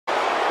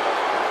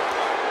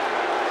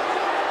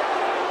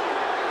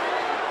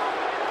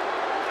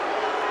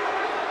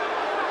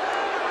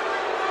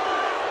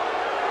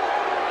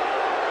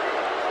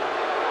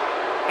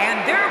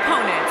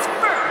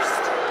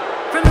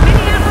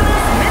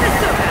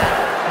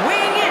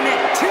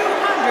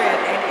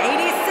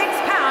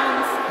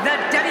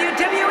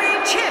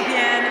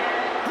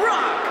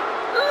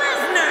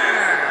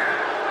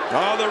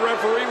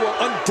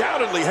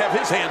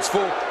hands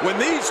full when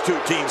these two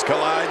teams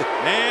collide.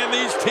 And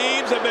these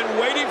teams have been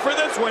waiting for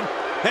this one,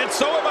 and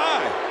so have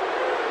I.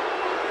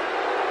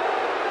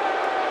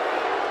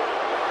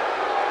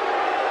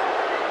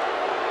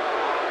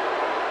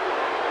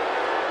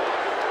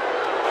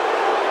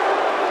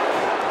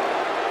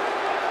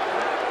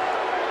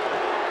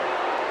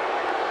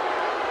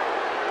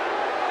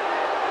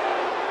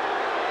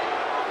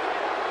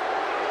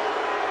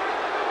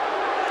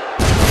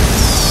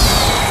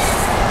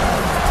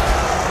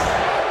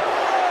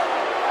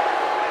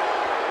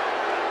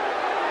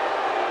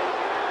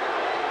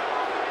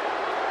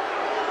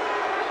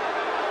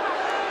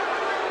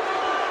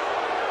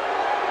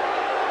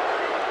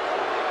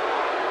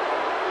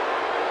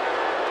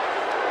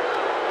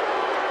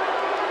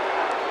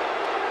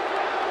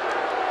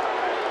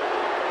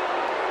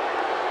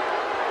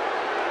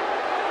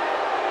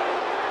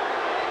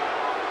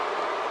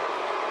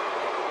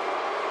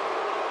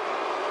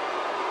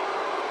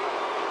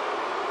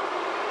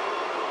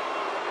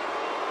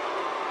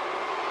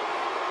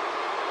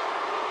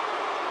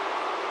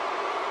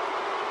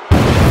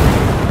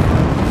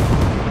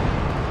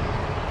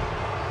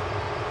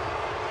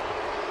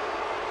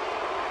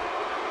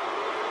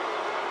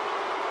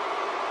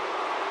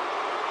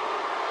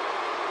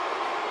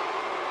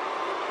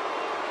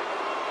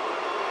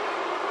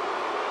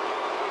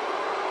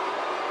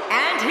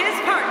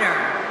 His partner,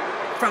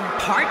 from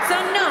parts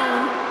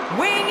unknown,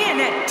 weighing in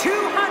at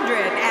 230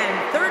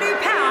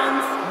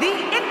 pounds, the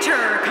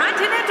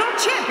Intercontinental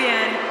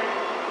Champion,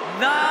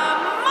 the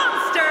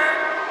Monster,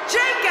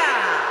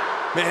 Jacob.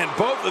 Man,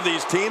 both of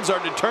these teams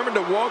are determined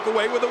to walk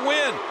away with a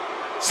win.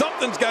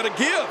 Something's got to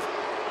give.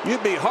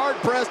 You'd be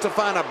hard-pressed to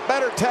find a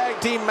better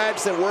tag team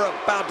match than we're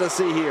about to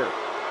see here.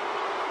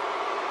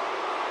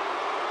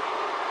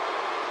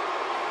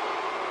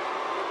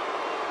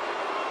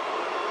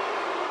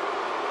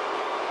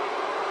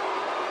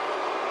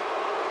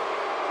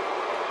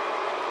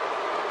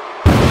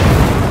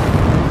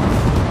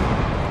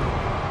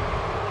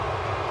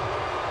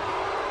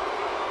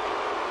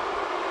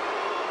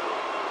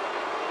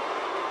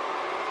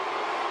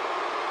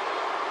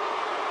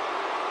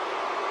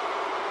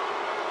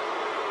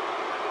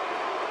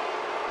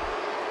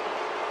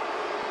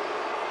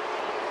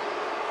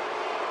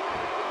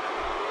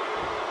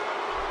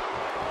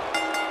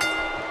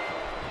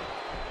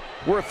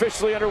 We're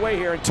officially underway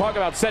here, and talk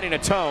about setting a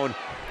tone.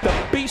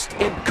 The Beast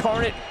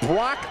incarnate,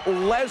 Brock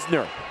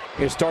Lesnar,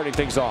 is starting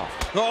things off.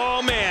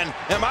 Oh, man,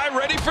 am I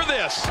ready for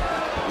this?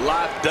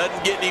 Life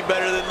doesn't get any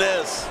better than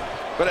this.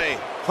 But hey,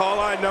 all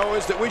I know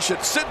is that we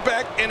should sit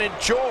back and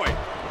enjoy.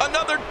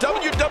 Another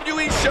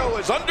WWE show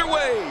is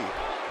underway.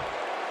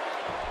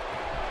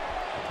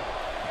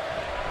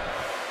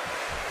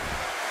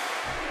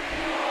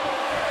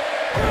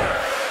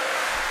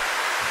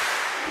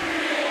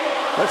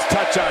 Let's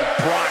touch on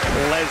Brock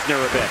Lesnar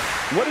a bit.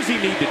 What does he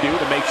need to do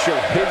to make sure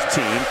his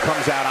team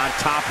comes out on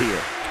top here?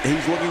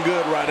 He's looking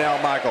good right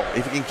now, Michael.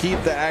 If he can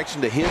keep the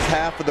action to his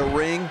half of the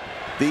ring,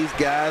 these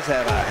guys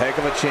have a heck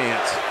of a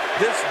chance.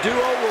 This duo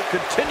will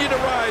continue to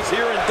rise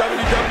here in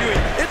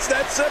WWE. It's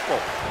that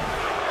simple.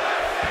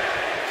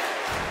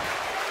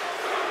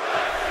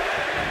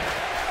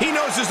 He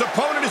knows his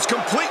opponent is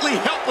completely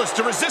helpless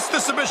to resist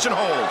the submission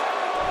hold.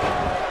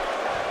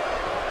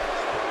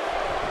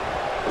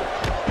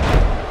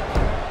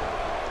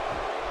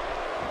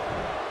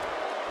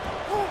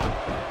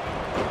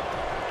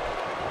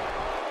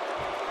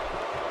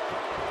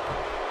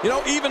 You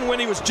know, even when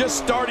he was just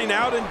starting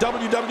out in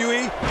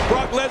WWE,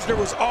 Brock Lesnar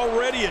was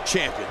already a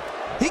champion.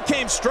 He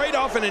came straight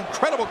off an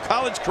incredible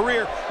college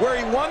career where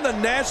he won the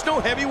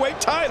National Heavyweight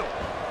title.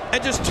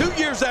 And just 2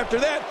 years after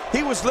that,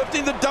 he was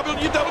lifting the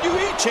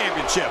WWE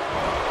Championship.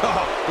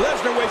 Oh,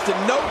 Lesnar wasted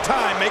no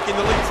time making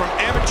the leap from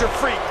amateur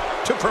freak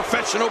to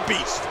professional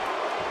beast.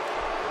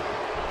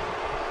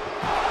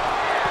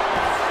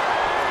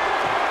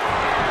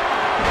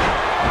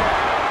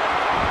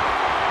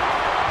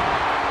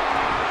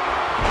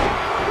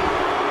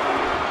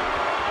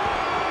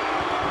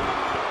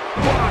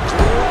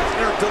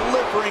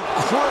 Delivering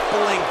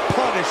crippling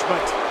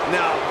punishment.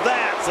 Now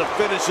that's a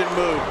finishing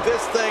move.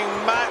 This thing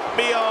might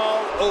be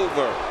all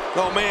over.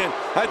 Oh, man,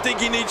 I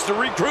think he needs to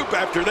regroup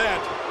after that.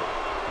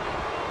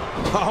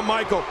 Oh,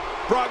 Michael,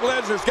 Brock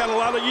Lesnar's got a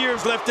lot of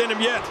years left in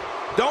him yet.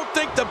 Don't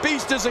think the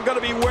Beast isn't going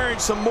to be wearing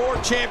some more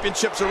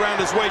championships around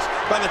his waist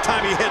by the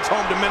time he heads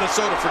home to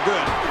Minnesota for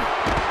good.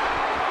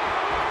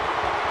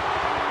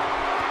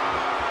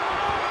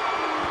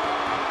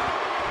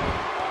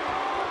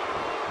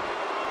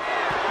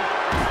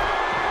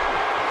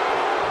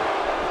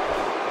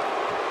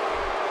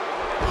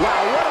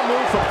 Wow, what a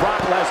move from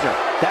Brock Lesnar.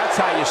 That's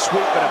how you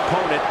sweep an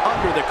opponent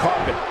under the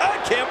carpet. I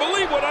can't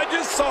believe what I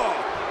just saw.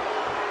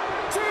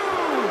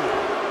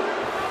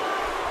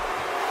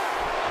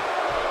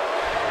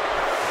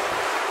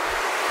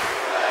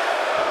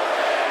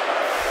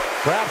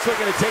 Perhaps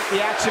looking to take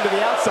the action to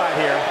the outside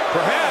here.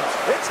 Perhaps.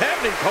 It's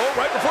happening, Cole,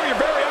 right before your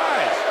very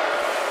eyes.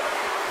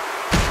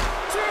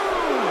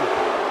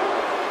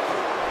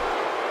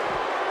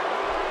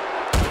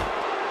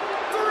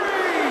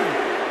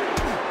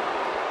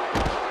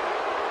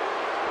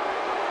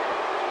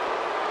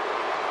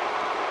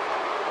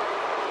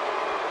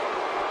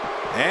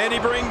 And he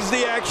brings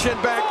the action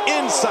back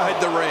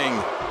inside the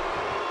ring.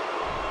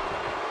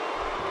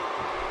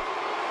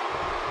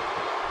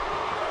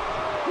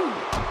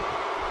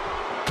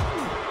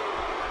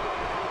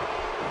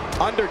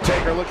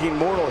 Undertaker looking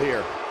mortal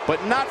here,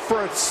 but not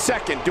for a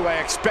second do I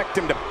expect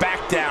him to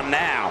back down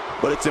now.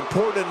 But it's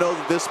important to know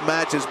that this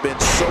match has been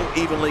so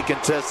evenly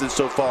contested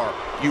so far.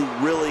 You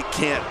really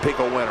can't pick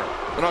a winner.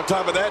 And on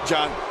top of that,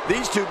 John,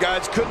 these two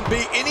guys couldn't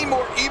be any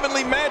more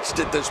evenly matched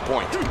at this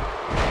point.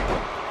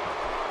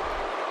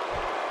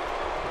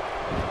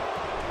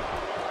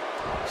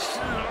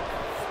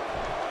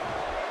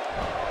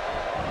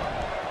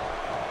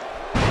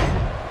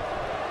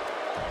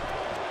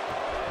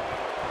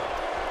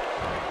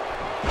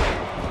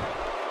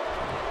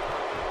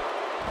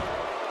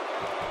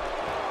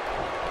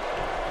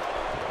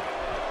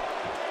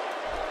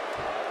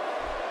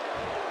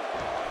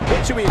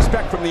 What should we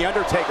expect from The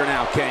Undertaker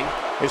now, King?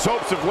 His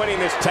hopes of winning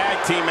this tag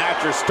team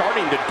match are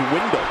starting to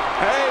dwindle.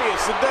 Hey,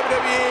 it's the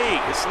WWE.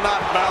 It's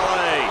not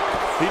ballet.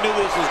 He knew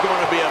this was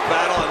going to be a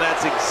battle, and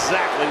that's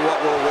exactly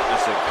what we're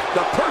witnessing.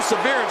 The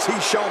perseverance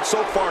he's shown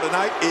so far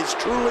tonight is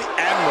truly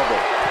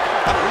admirable.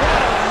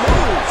 What a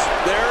move!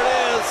 There it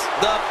is,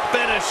 the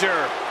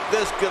finisher.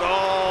 This could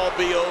all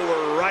be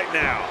over right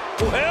now.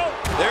 Well,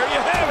 there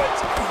you have it.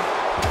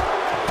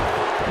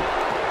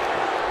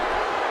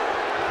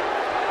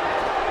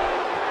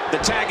 The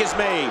tag is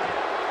made.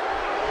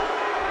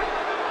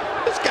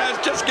 This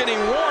guy's just getting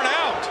worn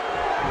out.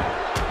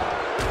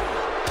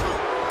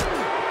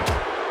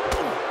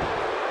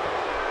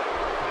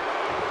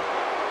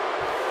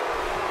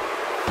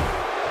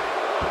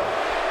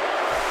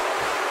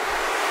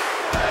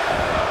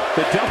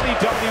 The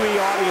WWE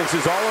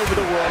audiences all over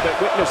the world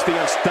that witnessed the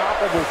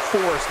unstoppable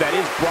force that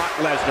is Brock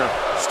Lesnar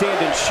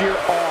stand in sheer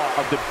awe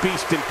of the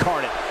beast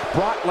incarnate.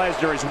 Brock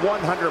Lesnar is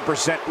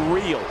 100%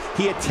 real.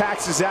 He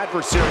attacks his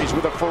adversaries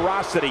with a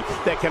ferocity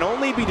that can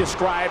only be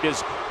described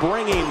as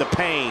bringing the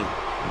pain.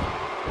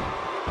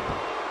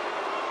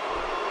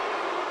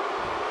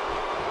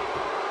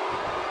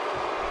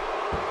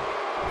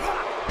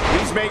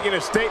 He's making a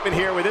statement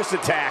here with this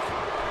attack.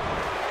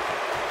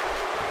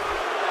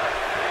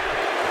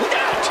 Look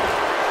out!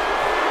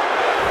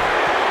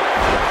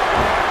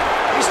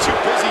 He's too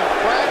busy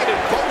bragging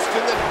and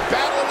boasting than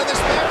battling in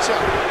this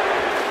matchup.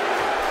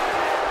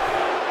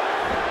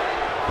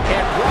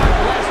 And Brock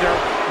Lesnar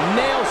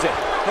nails it.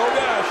 Oh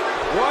gosh,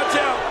 watch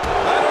out.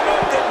 I don't know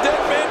if that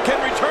dead man can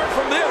return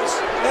from this.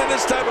 And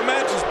this type of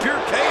match is pure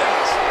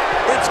chaos.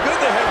 It's good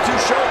to have two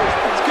shoulders.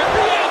 It's good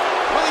to have.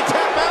 Will he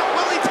tap out?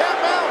 Will he tap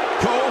out?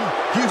 Cole,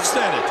 you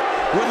said it.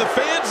 When the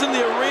fans in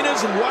the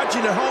arenas and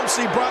watching at home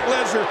see Brock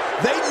Lesnar,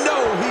 they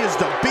know he is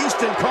the beast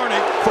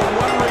incarnate for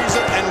one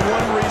reason and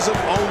one reason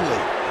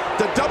only.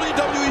 The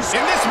WWE...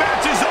 And this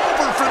match is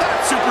over for that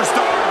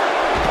superstar.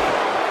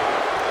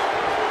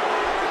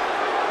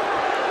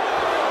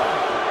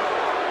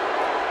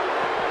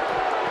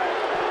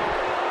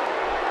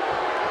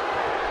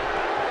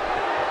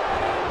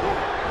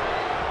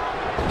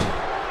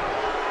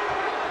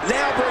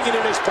 Now bringing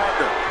in his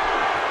partner.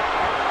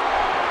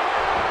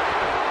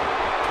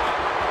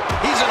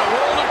 He's in a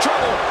world of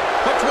trouble.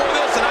 Much more of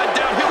this, and I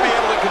doubt he'll be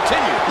able to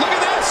continue. Look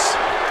at this.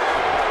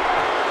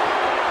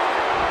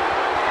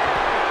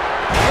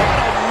 What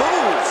a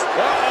move!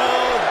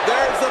 Uh-oh,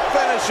 there's the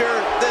finisher.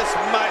 This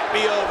might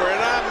be over,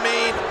 and I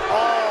mean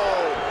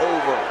all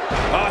over.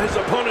 His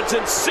opponent's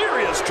in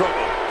serious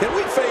trouble. Can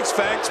we face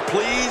facts,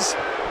 please?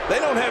 They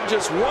don't have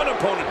just one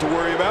opponent to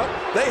worry about.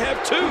 They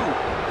have two.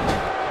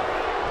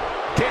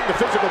 King, the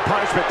physical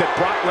punishment that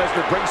Brock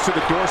Lesnar brings to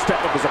the doorstep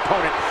of his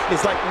opponent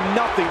is like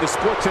nothing the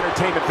sports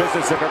entertainment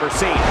business have ever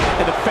seen.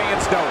 And the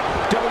fans know,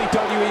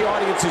 WWE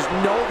audiences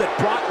know that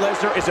Brock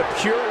Lesnar is a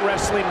pure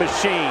wrestling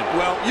machine.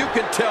 Well, you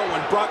can tell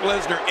when Brock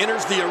Lesnar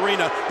enters the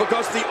arena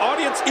because the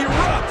audience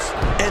erupts.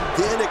 And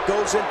then it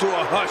goes into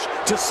a hush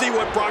to see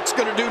what Brock's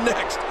going to do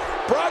next.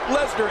 Brock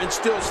Lesnar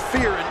instills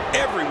fear in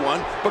everyone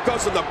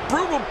because of the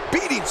brutal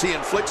beatings he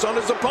inflicts on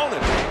his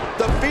opponent.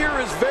 The fear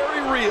is very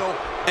real,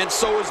 and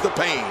so is the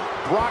pain.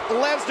 Brock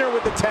Lesnar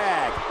with the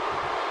tag.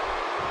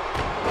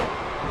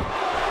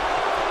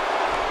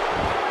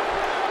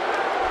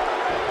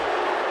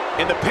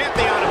 In the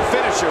pantheon of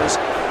finishers,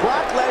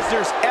 Brock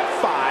Lesnar's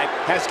F5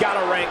 has got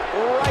to rank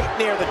right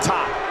near the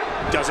top.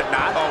 Does it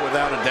not? Oh,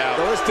 without a doubt.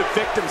 The list of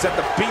victims that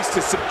the Beast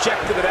is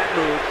subjected to that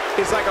move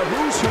is like a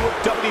who's who of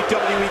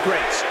WWE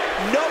greats.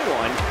 No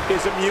one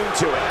is immune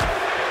to it.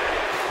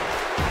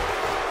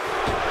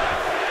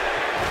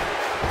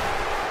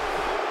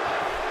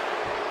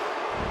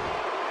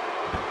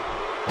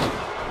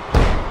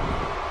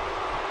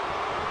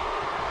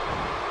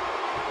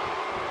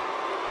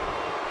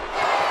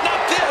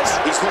 Not this.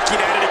 He's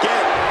looking at it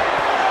again.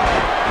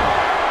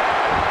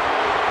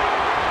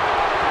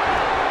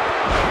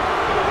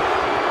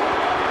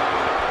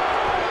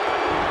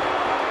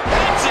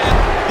 That's it.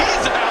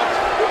 He's out.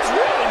 He's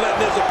really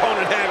letting his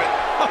opponent have it.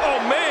 Oh,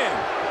 man.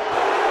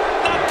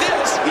 Not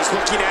this. He's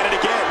looking at it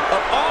again.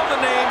 Of all the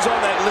names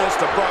on that list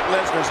of Brock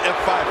Lesnar's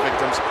F5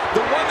 victims,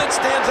 the one that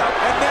stands out,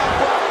 And now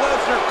Brock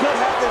Lesnar could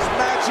have this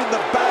match in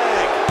the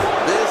bag.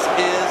 This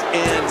is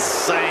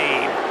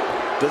insane.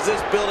 Does this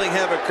building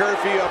have a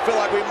curfew? I feel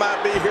like we might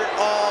be here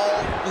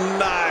all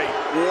night.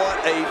 What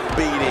a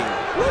beating.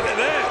 Look at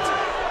that.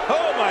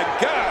 Oh, my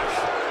gosh.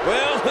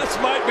 Well, this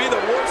might be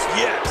the worst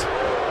yet.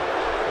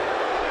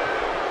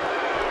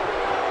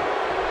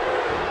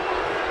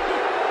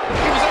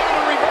 He was able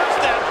to reverse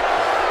that.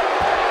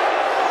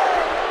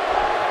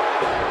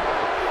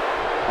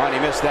 Oh, and he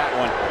missed that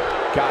one.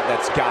 God,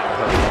 that's gotta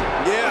hurt.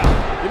 Yeah,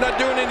 you're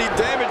not doing any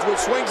damage with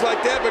swings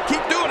like that, but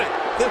keep doing it.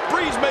 The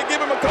breeze may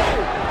give him a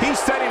cold. He's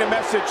sending a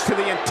message to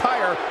the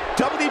entire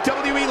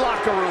WWE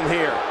locker room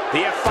here.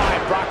 The F5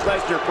 Brock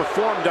Lesnar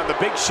performed on the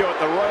big show at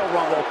the Royal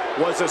Rumble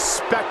was a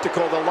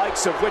spectacle, the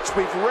likes of which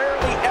we've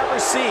rarely ever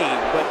seen.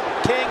 But,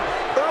 King,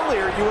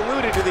 earlier you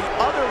alluded to the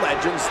other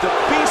legends the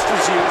Beast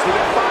has used the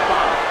F5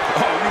 on.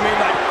 Oh, you mean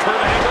like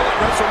Kurt Angle at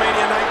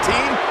WrestleMania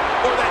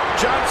 19? Or that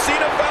John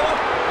Cena fella?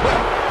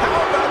 Well, how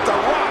about The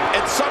Rock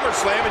at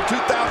SummerSlam in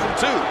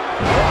 2002?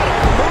 What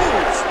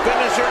moves!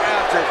 Finisher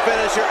after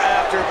finisher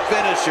after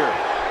finisher.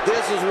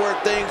 This is where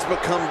things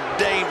become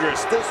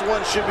dangerous. This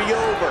one should be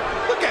over.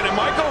 Look at him,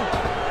 Michael.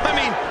 I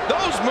mean,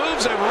 those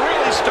moves have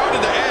really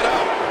started to add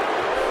up.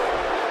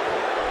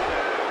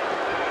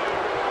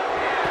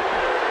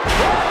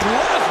 Brock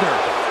Lesnar!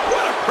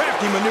 What a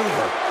crafty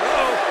maneuver.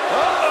 Uh-oh.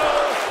 Uh-oh.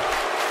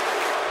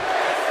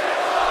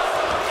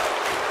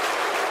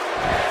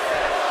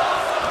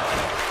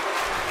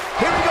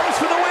 Here he goes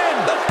for the win.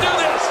 Let's do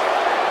this.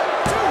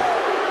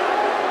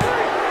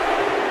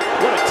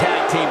 What a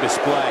tag team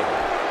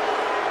display.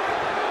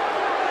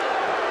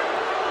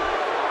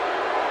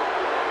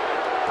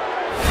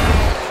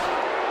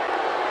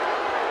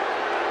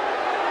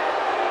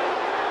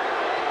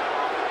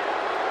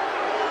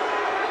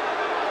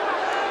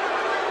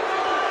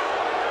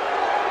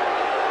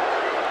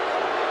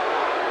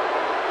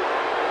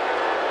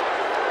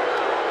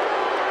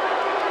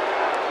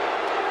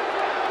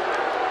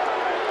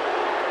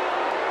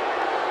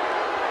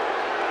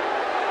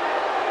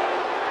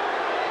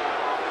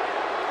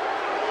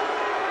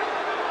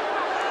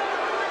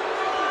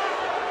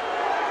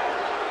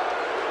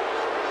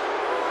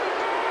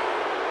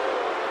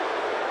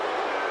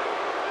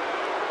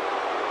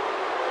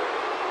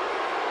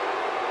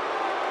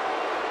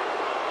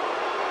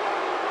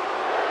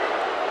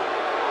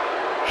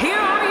 Here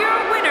are your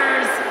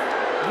winners,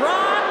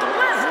 Brock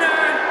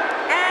Lesnar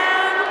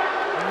and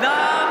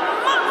the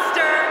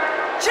Monster,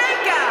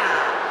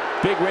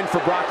 Jacob. Big win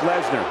for Brock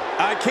Lesnar.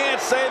 I can't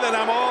say that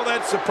I'm all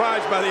that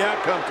surprised by the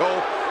outcome,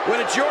 Cole.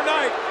 When it's your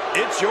night,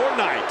 it's your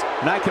night.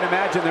 And I can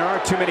imagine there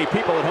aren't too many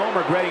people at home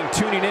regretting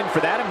tuning in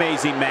for that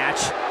amazing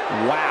match.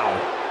 Wow.